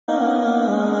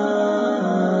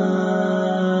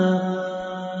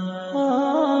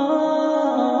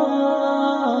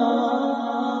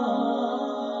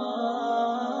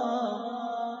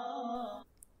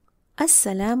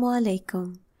Assalamu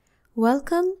alaikum.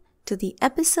 Welcome to the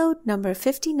episode number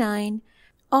 59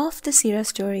 of the Seerah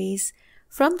Stories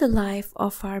from the life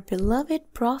of our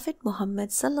beloved Prophet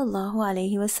Muhammad sallallahu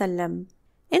alaihi wasallam.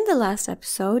 In the last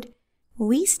episode,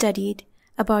 we studied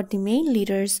about the main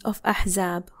leaders of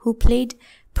Ahzab who played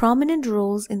prominent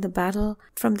roles in the battle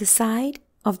from the side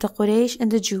of the Quresh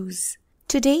and the Jews.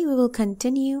 Today we will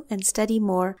continue and study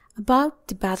more about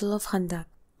the Battle of Khandaq.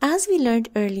 As we learned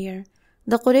earlier,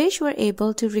 the Quresh were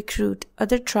able to recruit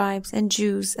other tribes and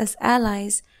Jews as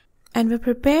allies and were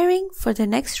preparing for the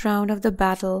next round of the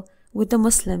battle with the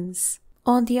Muslims.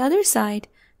 On the other side,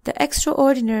 the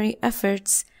extraordinary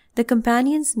efforts the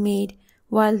companions made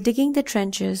while digging the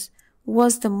trenches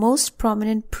was the most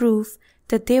prominent proof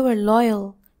that they were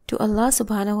loyal to Allah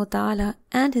subhanahu wa ta'ala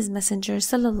and His Messenger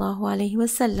sallallahu alaihi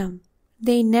wasallam.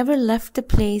 They never left the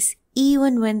place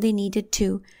even when they needed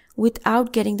to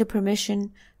without getting the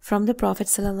permission from the Prophet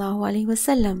sallallahu alaihi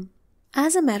wasallam.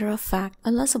 As a matter of fact,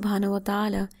 Allah subhanahu wa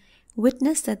ta'ala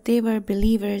witnessed that they were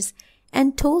believers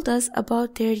and told us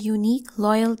about their unique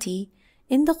loyalty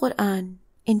in the Quran.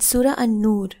 In Surah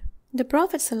An-Nur, the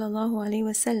Prophet sallallahu alaihi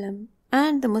wasallam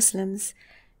and the Muslims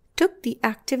took the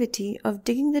activity of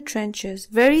digging the trenches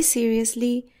very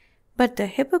seriously, but the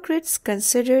hypocrites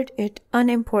considered it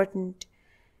unimportant.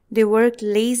 They worked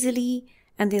lazily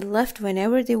and they left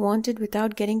whenever they wanted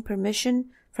without getting permission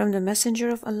from the Messenger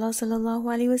of Allah sallallahu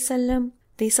alaihi wasallam.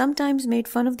 They sometimes made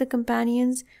fun of the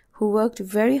companions who worked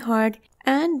very hard,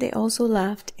 and they also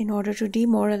laughed in order to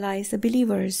demoralize the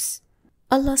believers.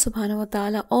 Allah subhanahu wa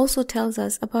ta'ala also tells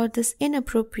us about this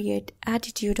inappropriate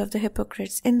attitude of the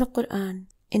hypocrites in the Quran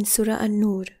in Surah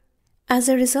An-Nur. As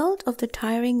a result of the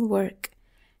tiring work,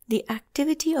 the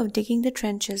activity of digging the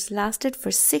trenches lasted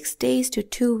for 6 days to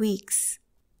 2 weeks.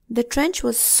 The trench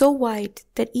was so wide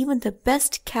that even the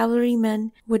best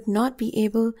cavalrymen would not be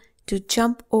able to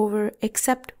jump over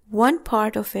except one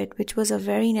part of it, which was a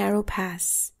very narrow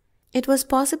pass. It was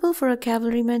possible for a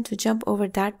cavalryman to jump over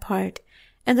that part,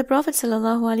 and the Prophet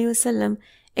ﷺ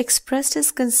expressed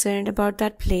his concern about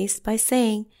that place by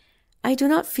saying, "I do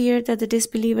not fear that the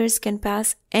disbelievers can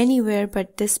pass anywhere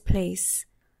but this place."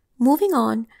 Moving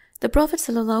on, the Prophet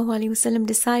ﷺ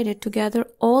decided to gather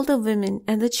all the women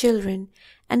and the children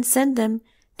and send them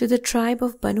to the tribe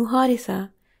of Banu Haritha.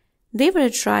 They were a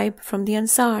tribe from the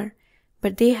Ansar,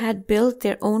 but they had built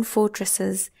their own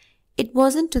fortresses. It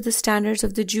wasn't to the standards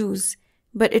of the Jews,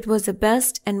 but it was the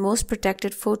best and most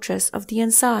protected fortress of the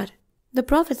Ansar. The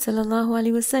Prophet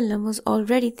ﷺ was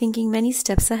already thinking many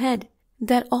steps ahead,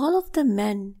 that all of the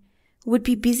men would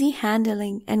be busy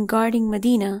handling and guarding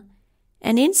Medina,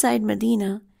 and inside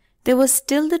Medina there was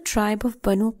still the tribe of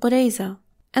Banu Qurayza,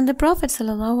 and the Prophet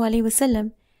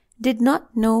ﷺ did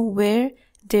not know where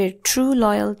their true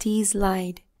loyalties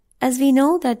lied. As we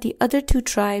know that the other two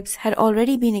tribes had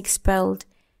already been expelled,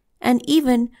 and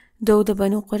even though the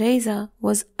Banu Qurayza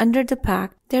was under the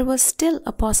pact, there was still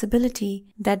a possibility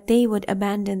that they would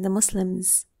abandon the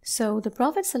Muslims. So the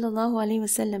Prophet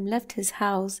ﷺ left his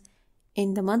house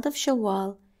in the month of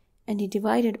Shawwal, and he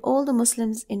divided all the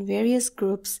Muslims in various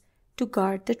groups to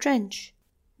guard the trench.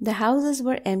 The houses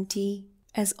were empty,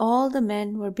 as all the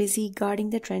men were busy guarding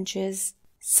the trenches.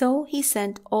 So he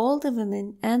sent all the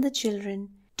women and the children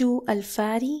to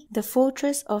Al-Fari, the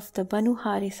fortress of the Banu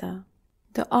Haritha.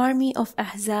 The army of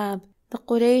Ahzab, the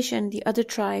Quresh and the other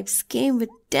tribes came with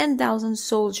 10,000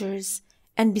 soldiers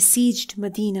and besieged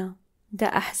Medina.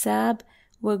 The Ahzab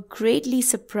were greatly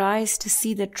surprised to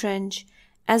see the trench,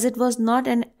 as it was not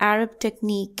an Arab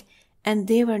technique and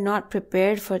they were not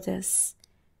prepared for this.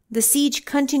 The siege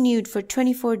continued for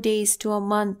 24 days to a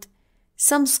month.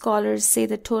 Some scholars say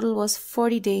the total was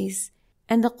 40 days,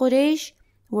 and the Quraysh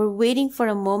were waiting for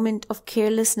a moment of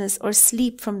carelessness or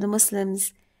sleep from the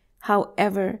Muslims.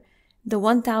 However, the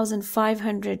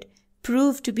 1,500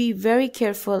 proved to be very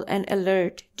careful and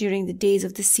alert during the days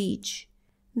of the siege.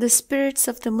 The spirits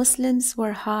of the Muslims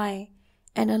were high,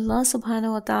 and Allah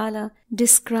subhanahu wa ta'ala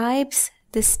describes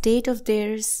the state of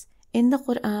theirs in the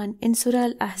Quran in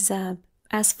Surah Al-Ahzab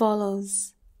as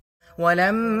follows.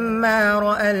 ولما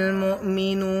رأى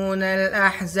المؤمنون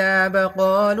الأحزاب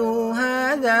قالوا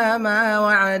هذا ما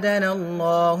وعدنا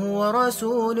الله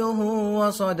ورسوله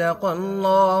وصدق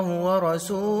الله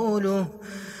ورسوله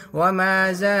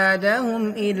وما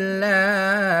زادهم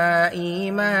إلا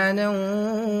إيمانا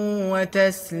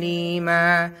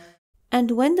وتسليما.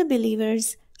 And when the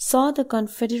believers saw the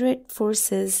confederate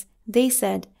forces, they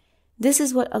said, "This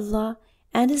is what Allah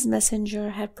and His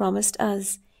Messenger had promised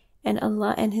us." And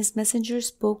Allah and His Messenger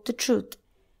spoke the truth,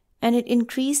 and it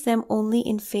increased them only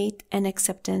in faith and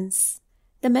acceptance.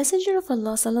 The Messenger of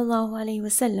Allah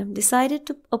ﷺ decided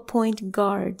to appoint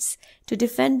guards to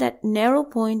defend that narrow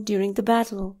point during the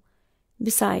battle.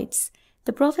 Besides,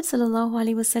 the Prophet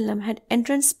ﷺ had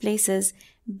entrance places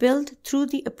built through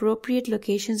the appropriate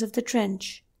locations of the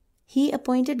trench. He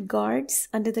appointed guards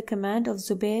under the command of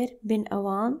Zubair bin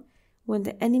Awam when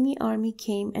the enemy army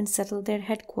came and settled their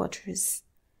headquarters.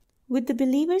 With the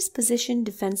believers positioned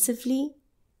defensively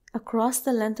across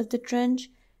the length of the trench,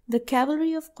 the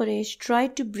cavalry of Quresh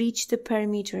tried to breach the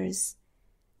perimeters.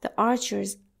 The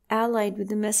archers, allied with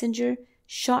the messenger,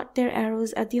 shot their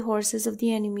arrows at the horses of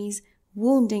the enemies,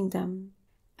 wounding them.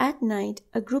 At night,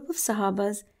 a group of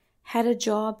Sahabas had a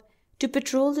job to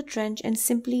patrol the trench and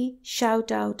simply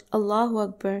shout out Allahu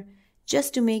Akbar,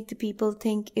 just to make the people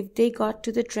think if they got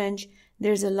to the trench,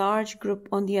 there's a large group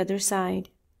on the other side.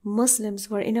 Muslims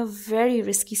were in a very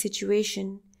risky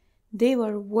situation. They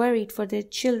were worried for their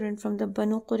children from the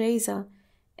Banu Qurayza,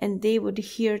 and they would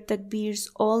hear takbirs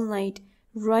all night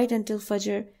right until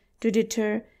Fajr to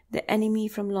deter the enemy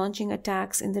from launching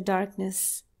attacks in the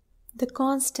darkness. The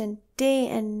constant day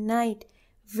and night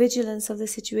vigilance of the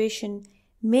situation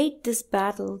made this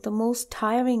battle the most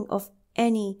tiring of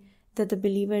any that the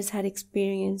believers had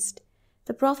experienced.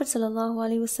 The Prophet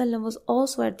ﷺ was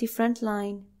also at the front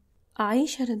line.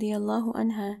 Aisha radiallahu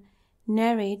anha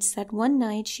narrates that one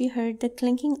night she heard the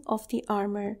clinking of the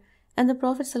armor, and the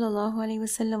Prophet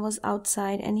ﷺ was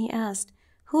outside, and he asked,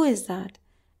 "Who is that?"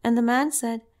 And the man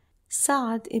said,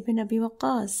 "Sa'ad ibn Abi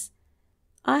Waqqas.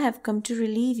 I have come to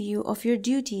relieve you of your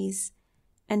duties."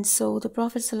 And so the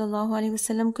Prophet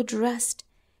ﷺ could rest.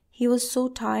 He was so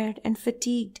tired and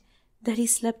fatigued that he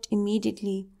slept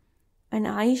immediately. And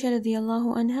Aisha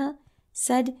radiallahu anha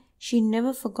said she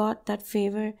never forgot that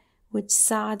favor which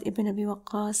Sa'ad ibn Abi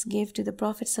Waqqas gave to the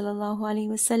Prophet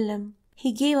ﷺ.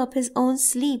 He gave up his own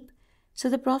sleep so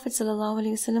the Prophet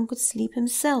ﷺ could sleep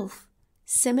himself.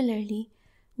 Similarly,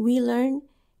 we learn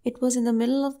it was in the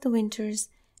middle of the winters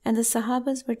and the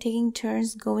Sahabas were taking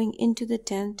turns going into the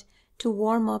tent to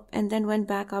warm up and then went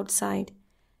back outside.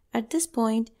 At this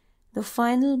point, the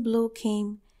final blow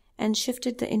came and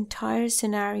shifted the entire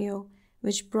scenario,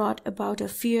 which brought about a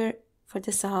fear for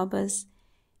the Sahabas.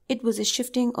 It was a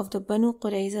shifting of the Banu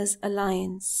Qurayza's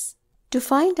alliance. To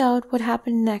find out what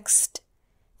happened next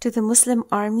to the Muslim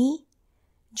army,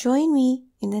 join me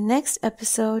in the next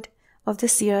episode of the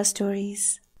Seerah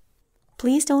Stories.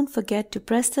 Please don't forget to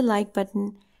press the like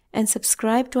button and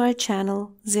subscribe to our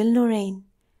channel Zil Norain.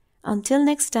 Until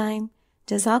next time,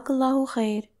 Jazakallahu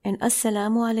khair and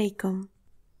Assalamu alaikum.